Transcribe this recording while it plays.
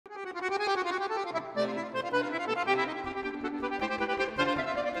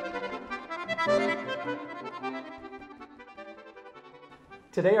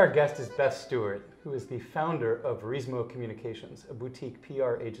Today our guest is Beth Stewart, who is the founder of Verismo Communications, a boutique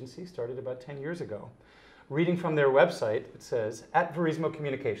PR agency started about 10 years ago. Reading from their website, it says, "At Verismo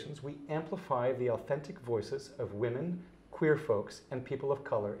Communications, we amplify the authentic voices of women, queer folks, and people of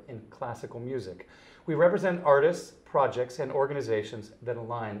color in classical music. We represent artists, projects, and organizations that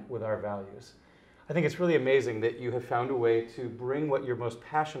align with our values." I think it's really amazing that you have found a way to bring what you're most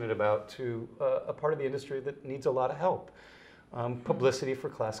passionate about to a part of the industry that needs a lot of help. Publicity for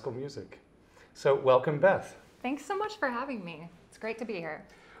classical music. So welcome, Beth. Thanks so much for having me. It's great to be here.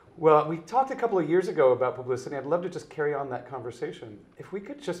 Well, we talked a couple of years ago about publicity. I'd love to just carry on that conversation. If we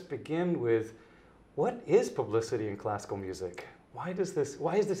could just begin with, what is publicity in classical music? Why is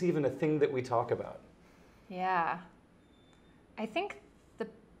this even a thing that we talk about? Yeah. I think the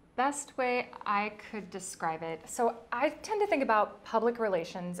best way I could describe it, so I tend to think about public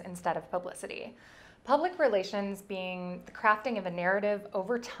relations instead of publicity. Public relations being the crafting of a narrative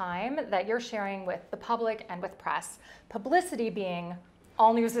over time that you're sharing with the public and with press. Publicity being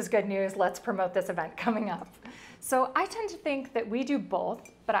all news is good news, let's promote this event coming up. So I tend to think that we do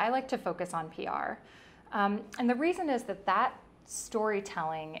both, but I like to focus on PR. And the reason is that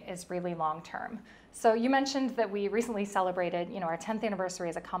storytelling is really long-term. So you mentioned that we recently celebrated, our 10th anniversary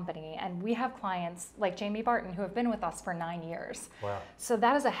as a company, and we have clients like Jamie Barton who have been with us for 9 years. Wow. So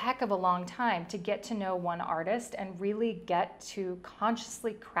that is a heck of a long time to get to know one artist and really get to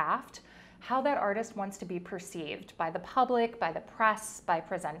consciously craft how that artist wants to be perceived by the public, by the press, by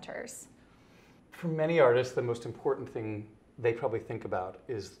presenters. For many artists, the most important thing they probably think about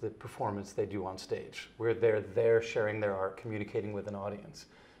is the performance they do on stage, where they're there sharing their art, communicating with an audience.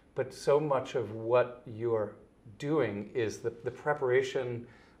 But so much of what you're doing is the preparation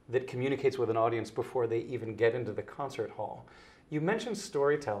that communicates with an audience before they even get into the concert hall. You mentioned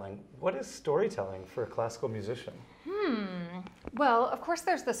storytelling. What is storytelling for a classical musician? Well, of course,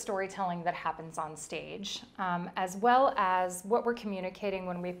 there's the storytelling that happens on stage, as well as what we're communicating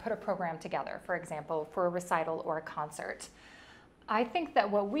when we put a program together, for example, for a recital or a concert. I think that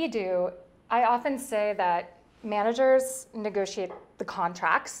what we do, I often say that managers negotiate the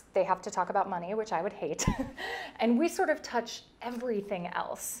contracts. They have to talk about money, which I would hate. And we sort of touch everything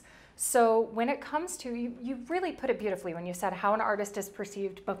else. So when it comes to, you really put it beautifully when you said how an artist is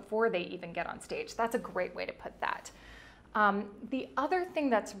perceived before they even get on stage. That's a great way to put that. The other thing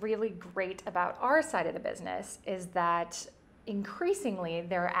that's really great about our side of the business is that increasingly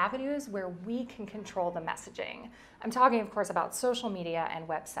there are avenues where we can control the messaging. I'm talking, of course, about social media and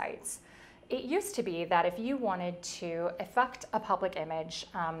websites. It used to be that if you wanted to affect a public image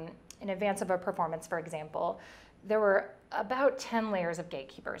in advance of a performance, for example, there were about 10 layers of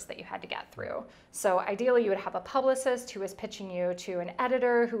gatekeepers that you had to get through. So ideally, you would have a publicist who was pitching you to an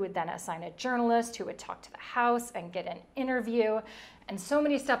editor who would then assign a journalist who would talk to the house and get an interview. And so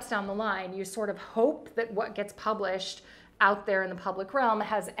many steps down the line, you sort of hope that what gets published out there in the public realm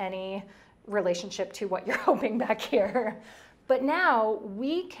has any relationship to what you're hoping back here. But now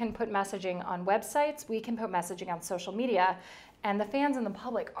we can put messaging on websites, we can put messaging on social media, and the fans and the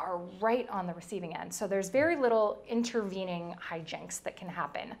public are right on the receiving end. So there's very little intervening hijinks that can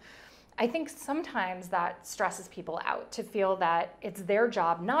happen. I think sometimes that stresses people out to feel that it's their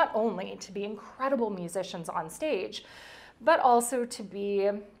job not only to be incredible musicians on stage, but also to be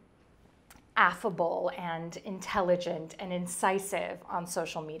affable and intelligent and incisive on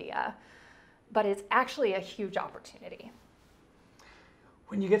social media. But it's actually a huge opportunity.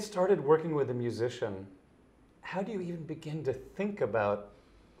 When you get started working with a musician, how do you even begin to think about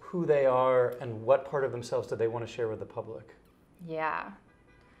who they are and what part of themselves do they want to share with the public? Yeah.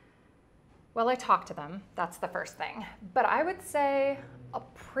 Well, I talk to them. That's the first thing. But I would say a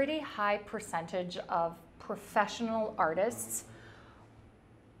pretty high percentage of professional artists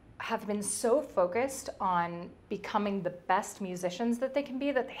have been so focused on becoming the best musicians that they can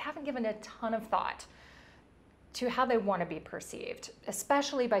be that they haven't given a ton of thought to how they want to be perceived,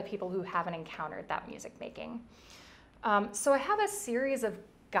 especially by people who haven't encountered that music making. So I have a series of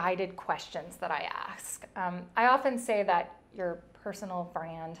guided questions that I ask. I often say that your personal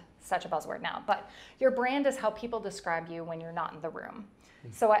brand, such a buzzword now, but your brand is how people describe you when you're not in the room.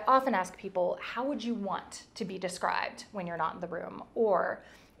 So I often ask people, how would you want to be described when you're not in the room? Or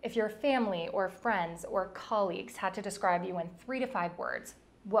if your family or friends or colleagues had to describe you in 3 to 5 words,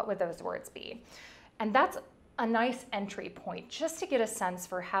 what would those words be? And that's a nice entry point just to get a sense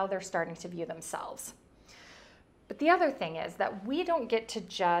for how they're starting to view themselves. But the other thing is that we don't get to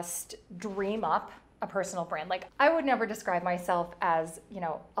just dream up a personal brand. Like, I would never describe myself as,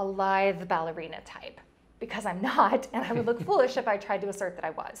 a lithe ballerina type, because I'm not, and I would look foolish if I tried to assert that I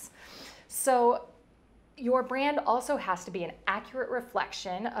was. So Your brand also has to be an accurate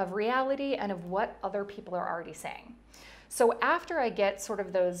reflection of reality and of what other people are already saying. So after I get sort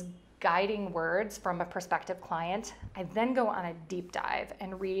of those guiding words from a prospective client, I then go on a deep dive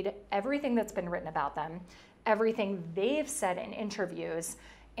and read everything that's been written about them, everything they've said in interviews,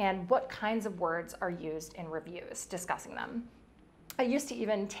 and what kinds of words are used in reviews discussing them. I used to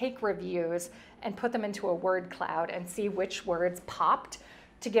even take reviews and put them into a word cloud and see which words popped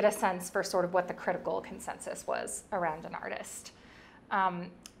to get a sense for sort of what the critical consensus was around an artist.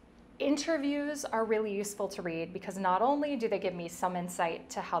 Interviews are really useful to read because not only do they give me some insight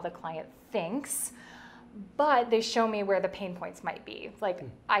to how the client thinks, but they show me where the pain points might be. Like,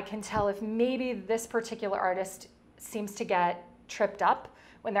 I can tell if maybe this particular artist seems to get tripped up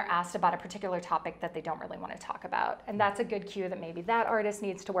when they're asked about a particular topic that they don't really want to talk about. And that's a good cue that maybe that artist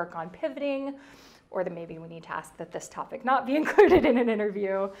needs to work on pivoting, or that maybe we need to ask that this topic not be included in an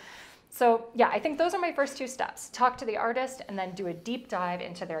interview. So yeah, I think those are my first two steps. Talk to the artist and then do a deep dive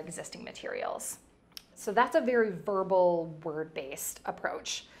into their existing materials. So that's a very verbal, word-based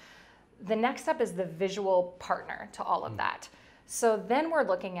approach. The next step is the visual partner to all of that. So then we're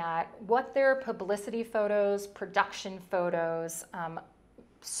looking at what their publicity photos, production photos,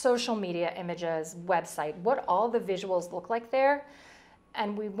 social media images, website, what all the visuals look like there.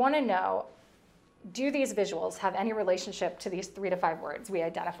 And we want to know, do these visuals have any relationship to these 3 to 5 words we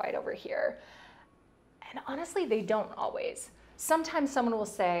identified over here? And honestly, they don't always. Sometimes someone will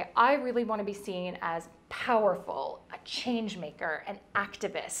say, I really want to be seen as powerful, a change maker, an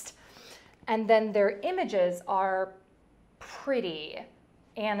activist. And then their images are pretty,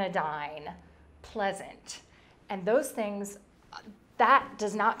 anodyne, pleasant. And those things, that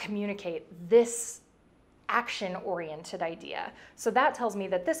does not communicate this action-oriented idea. So that tells me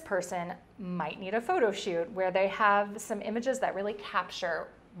that this person might need a photo shoot where they have some images that really capture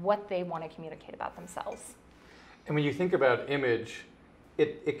what they want to communicate about themselves. And when you think about image,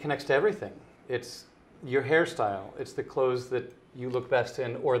 it connects to everything. It's your hairstyle, it's the clothes that you look best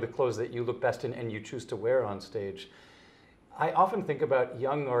in, or the clothes that you look best in and you choose to wear on stage. I often think about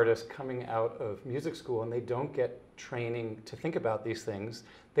young artists coming out of music school and they don't get training to think about these things.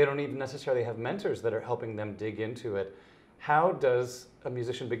 They don't even necessarily have mentors that are helping them dig into it. How does a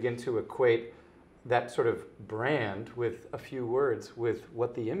musician begin to equate that sort of brand with a few words with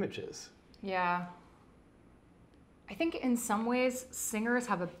what the image is? Yeah. I think in some ways, singers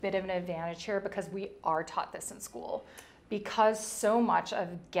have a bit of an advantage here because we are taught this in school. Because so much of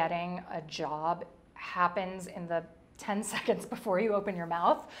getting a job happens in the 10 seconds before you open your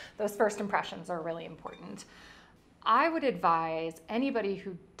mouth, those first impressions are really important. I would advise anybody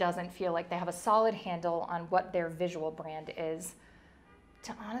who doesn't feel like they have a solid handle on what their visual brand is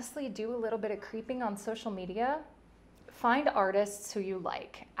to honestly do a little bit of creeping on social media. Find artists who you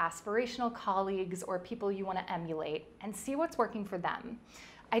like, aspirational colleagues or people you want to emulate, and see what's working for them.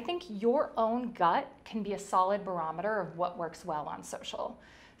 I think your own gut can be a solid barometer of what works well on social.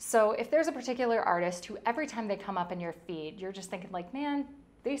 So if there's a particular artist who every time they come up in your feed, you're just thinking like, man,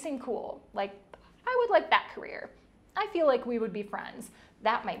 they seem cool. Like, I would like that career. I feel like we would be friends.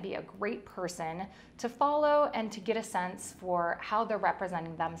 That might be a great person to follow and to get a sense for how they're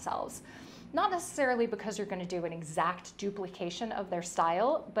representing themselves. Not necessarily because you're going to do an exact duplication of their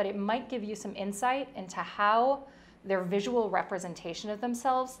style, but it might give you some insight into how their visual representation of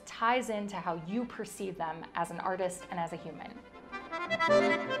themselves ties into how you perceive them as an artist and as a human.